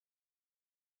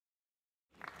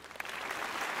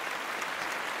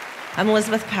I'm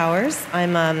Elizabeth Powers.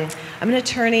 I'm an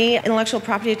attorney, intellectual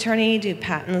property attorney, do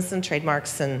patents and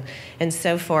trademarks and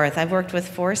so forth. I've worked with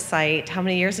Foresight. How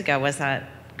many years ago was that,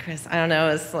 Chris? I don't know.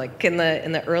 It was like in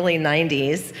the early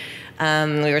 90s.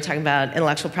 We were talking about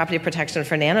intellectual property protection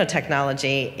for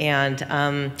nanotechnology,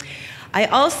 and I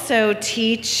also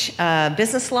teach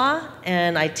business law,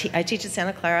 and I teach at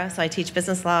Santa Clara, so I teach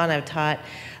business law, and I've taught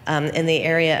in the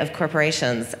area of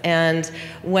corporations. And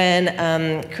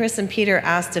when Chris and Peter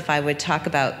asked if I would talk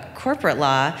about corporate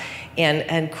law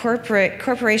and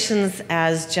corporations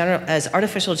as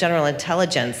artificial general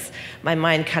intelligence, my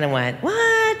mind kind of went,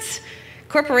 what?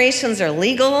 Corporations are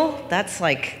legal? That's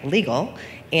like legal.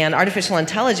 And artificial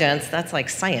intelligence, that's like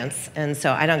science. And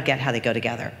so I don't get how they go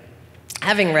together.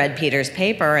 Having read Peter's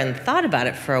paper and thought about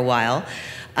it for a while,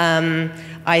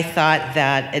 I thought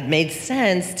that it made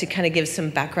sense to kind of give some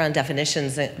background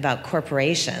definitions about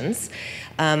corporations.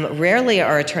 Rarely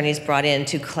are attorneys brought in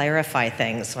to clarify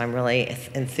things, so I'm really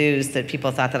enthused that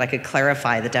people thought that I could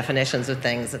clarify the definitions of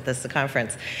things at this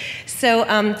conference. So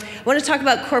I want to talk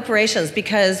about corporations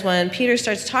because when Peter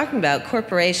starts talking about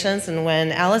corporations and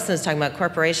when Allison is talking about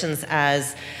corporations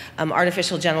as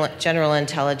artificial general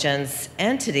intelligence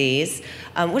entities,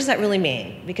 what does that really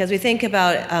mean? Because we think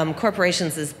about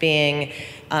corporations as being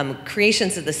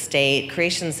creations of the state,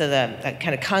 creations of the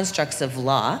kind of constructs of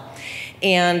law.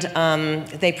 And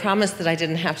they promised that I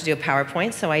didn't have to do a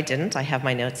PowerPoint, so I didn't. I have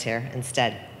my notes here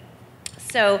instead.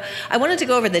 So I wanted to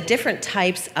go over the different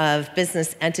types of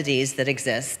business entities that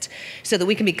exist so that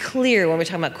we can be clear when we're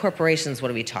talking about corporations, what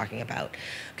are we talking about?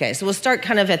 Okay, so we'll start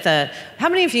kind of at how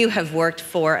many of you have worked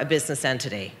for a business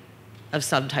entity of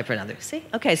some type or another? See?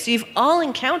 Okay, so you've all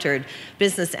encountered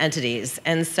business entities,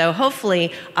 and so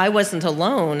hopefully I wasn't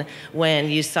alone when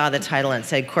you saw the title and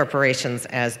said corporations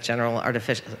as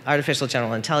artificial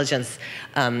general intelligence,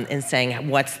 and saying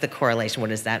what's the correlation,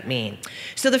 what does that mean?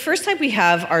 So the first type we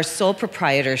have are sole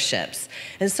proprietorships,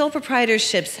 and sole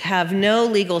proprietorships have no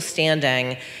legal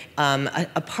standing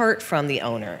apart from the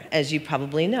owner. As you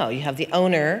probably know, you have the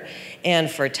owner, and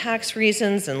for tax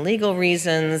reasons and legal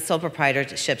reasons, sole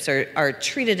proprietorships are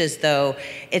treated as though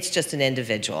it's just an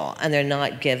individual, and they're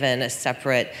not given a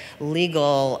separate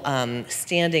legal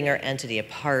standing or entity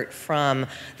apart from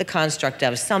the construct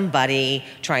of somebody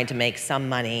trying to make some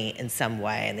money in some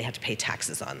way, and they have to pay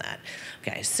taxes on that.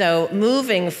 Okay, so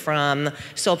moving from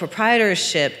sole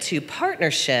proprietorship to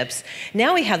partnerships,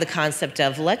 now we have the concept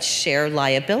of let's share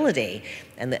liability.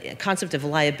 And the concept of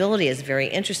liability is very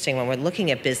interesting when we're looking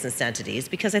at business entities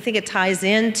because I think it ties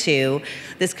into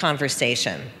this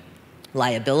conversation.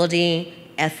 Liability,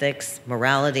 ethics,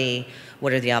 morality,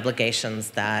 what are the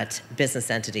obligations that business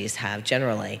entities have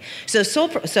generally? So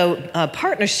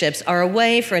partnerships are a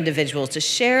way for individuals to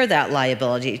share that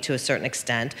liability to a certain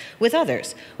extent with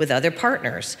others, with other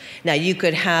partners. Now, you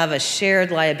could have a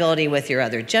shared liability with your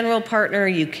other general partner.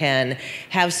 You can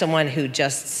have someone who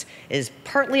just is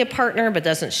partly a partner but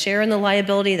doesn't share in the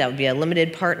liability. That would be a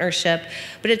limited partnership.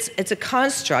 But it's a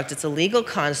construct, it's a legal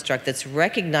construct that's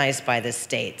recognized by the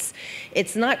states.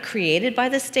 It's not created by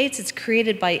the states, it's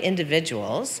created by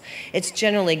individuals. It's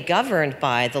generally governed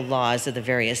by the laws of the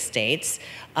various states.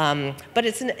 But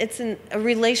it's a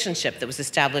relationship that was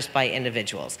established by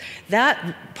individuals.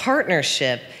 That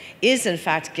partnership is in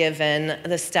fact given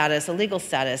the status, a legal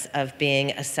status of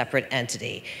being a separate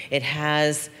entity. It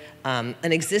has an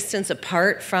existence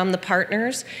apart from the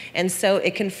partners, and so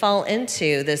it can fall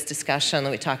into this discussion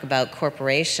that we talk about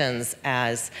corporations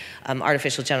as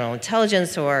artificial general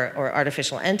intelligence or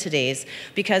artificial entities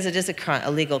because it is a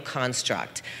legal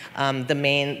construct. The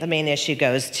main issue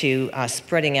goes to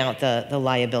spreading out the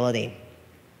liability.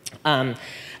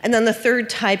 And then the third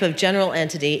type of general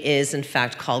entity is, in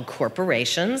fact, called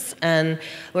corporations. And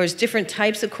there's different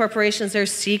types of corporations.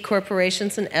 There's C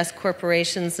corporations and S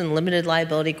corporations and limited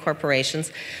liability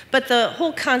corporations. But the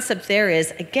whole concept there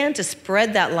is, again, to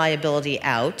spread that liability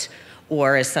out,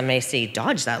 or as some may say,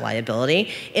 dodge that liability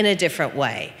in a different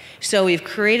way. So we've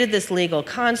created this legal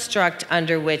construct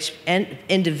under which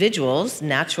individuals,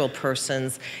 natural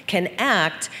persons, can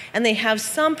act, and they have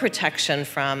some protection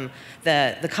from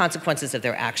the consequences of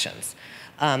their actions.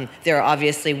 There are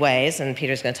obviously ways, and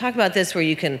Peter's going to talk about this, where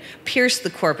you can pierce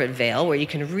the corporate veil, where you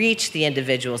can reach the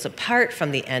individuals apart from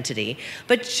the entity,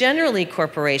 but generally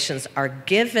corporations are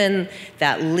given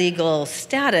that legal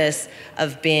status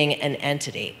of being an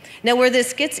entity. Now, where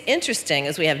this gets interesting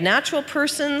is we have natural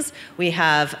persons, we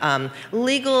have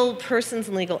legal persons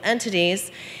and legal entities,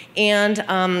 and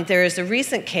there is a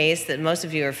recent case that most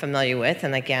of you are familiar with,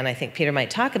 and again, I think Peter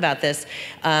might talk about this,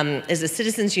 is a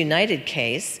Citizens United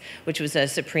case, which was a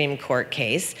Supreme Court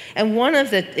case. And one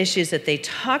of the issues that they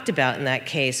talked about in that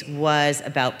case was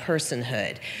about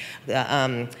personhood.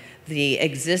 The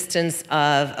existence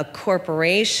of a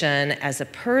corporation as a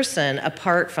person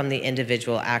apart from the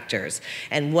individual actors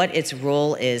and what its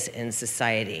role is in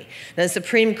society. Now, the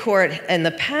Supreme Court in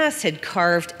the past had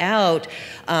carved out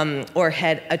or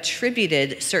had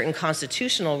attributed certain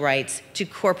constitutional rights to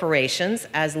corporations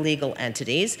as legal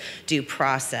entities, due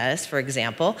process, for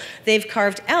example. They've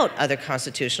carved out other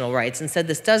constitutional rights and said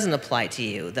this doesn't apply to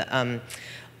you, the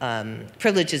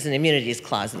Privileges and Immunities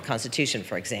Clause of the Constitution,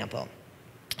 for example.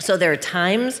 So there are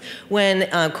times when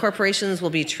corporations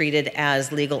will be treated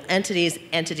as legal entities,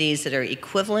 entities that are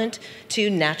equivalent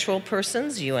to natural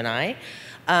persons, you and I,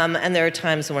 and there are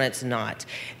times when it's not.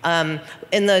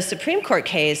 In the Supreme Court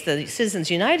case, the Citizens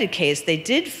United case, they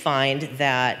did find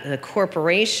that the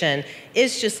corporation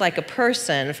is just like a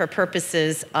person for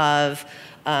purposes of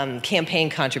campaign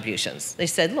contributions. They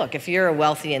said, look, if you're a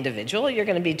wealthy individual, you're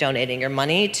going to be donating your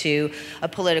money to a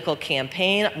political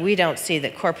campaign. We don't see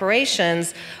that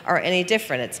corporations are any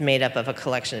different. It's made up of a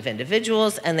collection of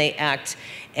individuals, and they act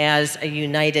as a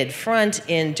united front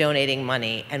in donating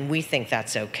money, and we think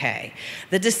that's okay.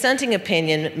 The dissenting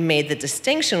opinion made the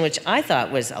distinction, which I thought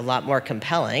was a lot more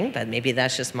compelling, but maybe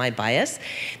that's just my bias.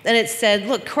 And it said,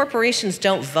 look, corporations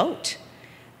don't vote.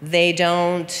 They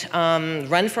don't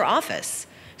run for office.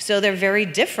 So they're very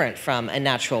different from a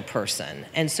natural person.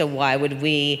 And so why would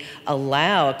we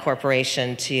allow a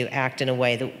corporation to act in a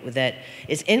way that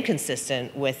is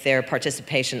inconsistent with their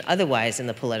participation otherwise in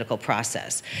the political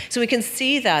process? So we can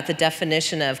see that the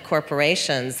definition of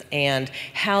corporations and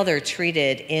how they're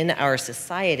treated in our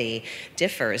society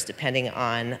differs depending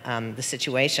on the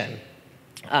situation.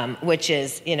 Which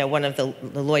is, one of the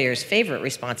lawyer's favorite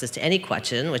responses to any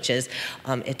question, which is,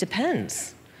 it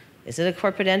depends. Is it a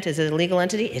corporate entity? Is it a legal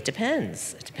entity? It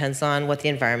depends. It depends on what the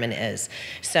environment is.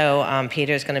 So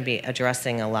Peter's going to be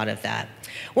addressing a lot of that.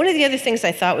 One of the other things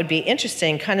I thought would be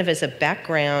interesting, kind of as a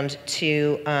background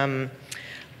to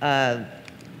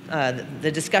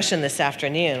the discussion this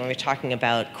afternoon when we're talking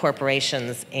about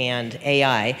corporations and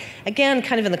AI, again,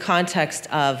 kind of in the context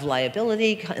of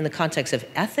liability, in the context of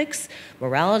ethics,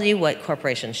 morality, what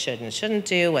corporations should and shouldn't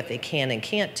do, what they can and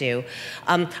can't do.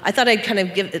 I thought I'd kind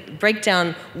of break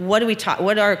down what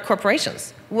are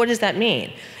corporations? What does that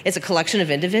mean? It's a collection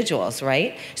of individuals,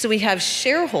 right? So we have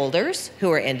shareholders who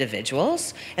are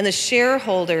individuals, and the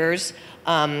shareholders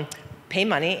pay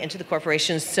money into the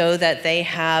corporation so that they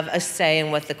have a say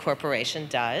in what the corporation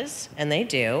does, and they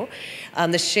do.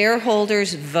 The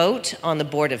shareholders vote on the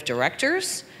board of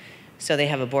directors. So they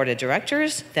have a board of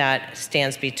directors that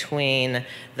stands between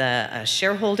the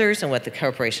shareholders and what the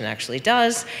corporation actually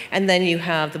does. And then you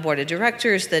have the board of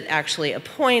directors that actually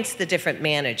appoints the different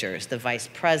managers, the vice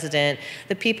president,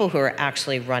 the people who are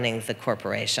actually running the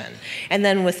corporation. And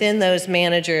then within those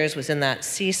managers,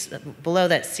 below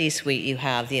that C-suite, you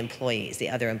have the employees, the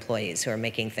other employees who are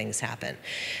making things happen.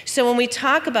 So when we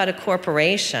talk about a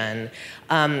corporation,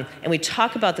 and we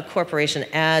talk about the corporation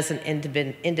as an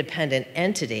independent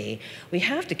entity, we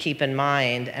have to keep in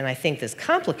mind, and I think this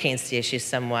complicates the issue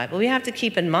somewhat, but we have to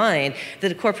keep in mind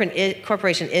that a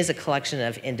corporation is a collection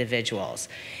of individuals.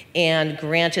 And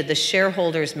granted, the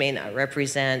shareholders may not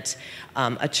represent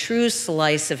a true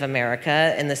slice of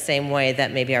America in the same way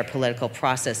that maybe our political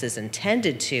process is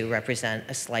intended to represent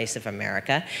a slice of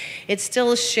America. It's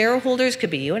still shareholders,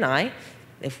 could be you and I.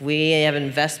 If we have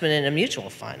investment in a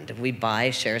mutual fund, if we buy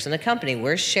shares in a company,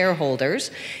 we're shareholders,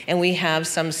 and we have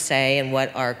some say in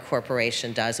what our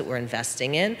corporation does that we're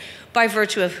investing in by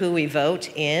virtue of who we vote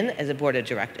in as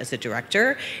a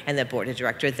director, and the board of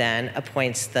director then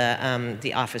appoints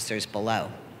the officers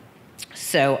below.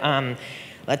 So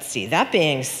let's see. That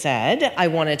being said, I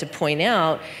wanted to point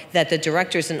out that the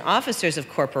directors and officers of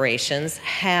corporations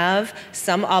have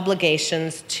some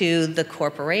obligations to the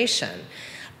corporation.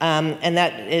 And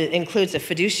that includes a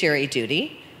fiduciary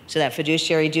duty. So that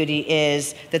fiduciary duty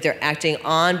is that they're acting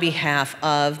on behalf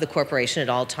of the corporation at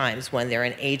all times when they're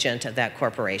an agent of that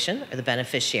corporation or the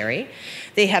beneficiary.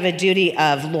 They have a duty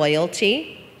of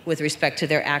loyalty with respect to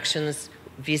their actions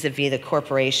vis-a-vis the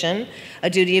corporation, a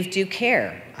duty of due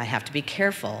care. I have to be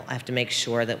careful. I have to make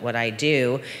sure that what I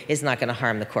do is not going to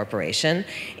harm the corporation.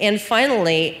 And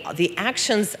finally, the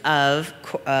actions of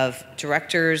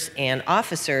directors and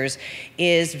officers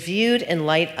is viewed in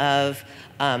light of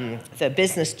the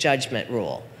business judgment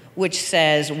rule, which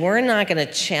says we're not going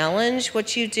to challenge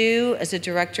what you do as a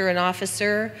director and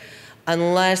officer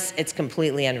unless it's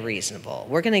completely unreasonable.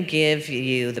 We're going to give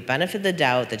you the benefit of the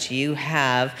doubt that you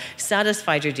have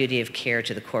satisfied your duty of care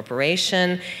to the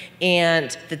corporation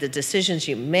and that the decisions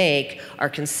you make are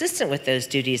consistent with those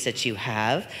duties that you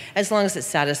have, as long as it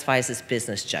satisfies this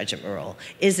business judgment rule.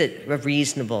 Is it a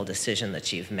reasonable decision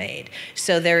that you've made?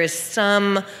 So there is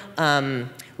some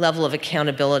level of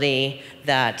accountability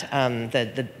that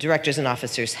the directors and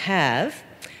officers have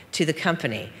to the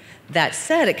company. That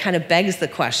said, it kind of begs the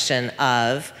question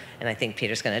of, and I think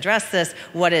Peter's going to address this,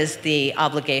 what is the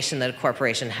obligation that a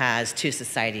corporation has to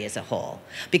society as a whole?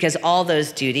 Because all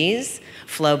those duties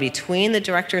flow between the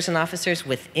directors and officers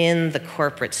within the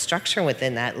corporate structure,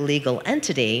 within that legal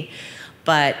entity,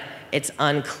 but it's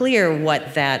unclear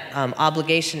what that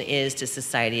obligation is to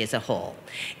society as a whole.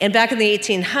 And back in the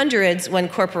 1800s, when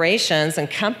corporations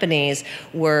and companies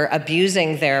were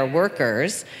abusing their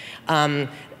workers,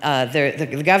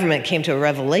 the government came to a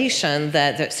revelation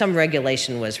that some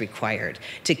regulation was required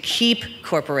to keep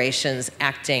corporations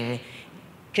acting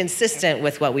consistent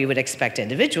with what we would expect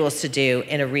individuals to do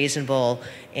in a reasonable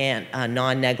and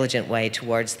non-negligent way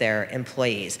towards their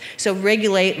employees. So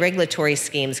regulatory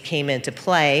schemes came into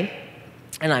play.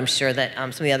 And I'm sure that some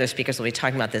of the other speakers will be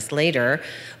talking about this later,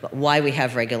 why we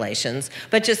have regulations.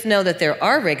 But just know that there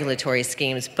are regulatory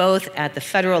schemes both at the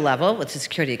federal level with the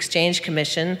Security Exchange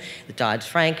Commission, the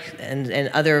Dodd-Frank, and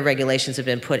other regulations have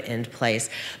been put in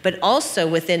place. But also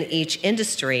within each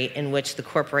industry in which the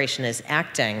corporation is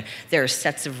acting, there are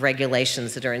sets of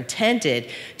regulations that are intended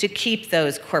to keep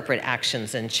those corporate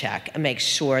actions in check and make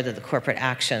sure that the corporate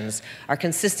actions are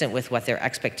consistent with what their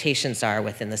expectations are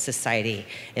within the society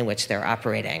in which they're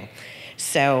operating.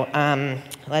 So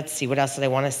let's see, what else did I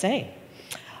want to say?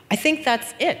 I think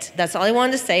that's it. That's all I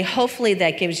wanted to say. Hopefully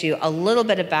that gives you a little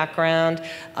bit of background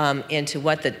into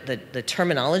what the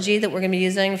terminology that we're going to be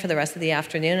using for the rest of the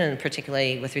afternoon, and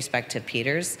particularly with respect to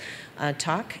Peter's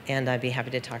talk. And I'd be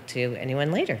happy to talk to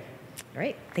anyone later. All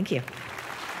right, thank you.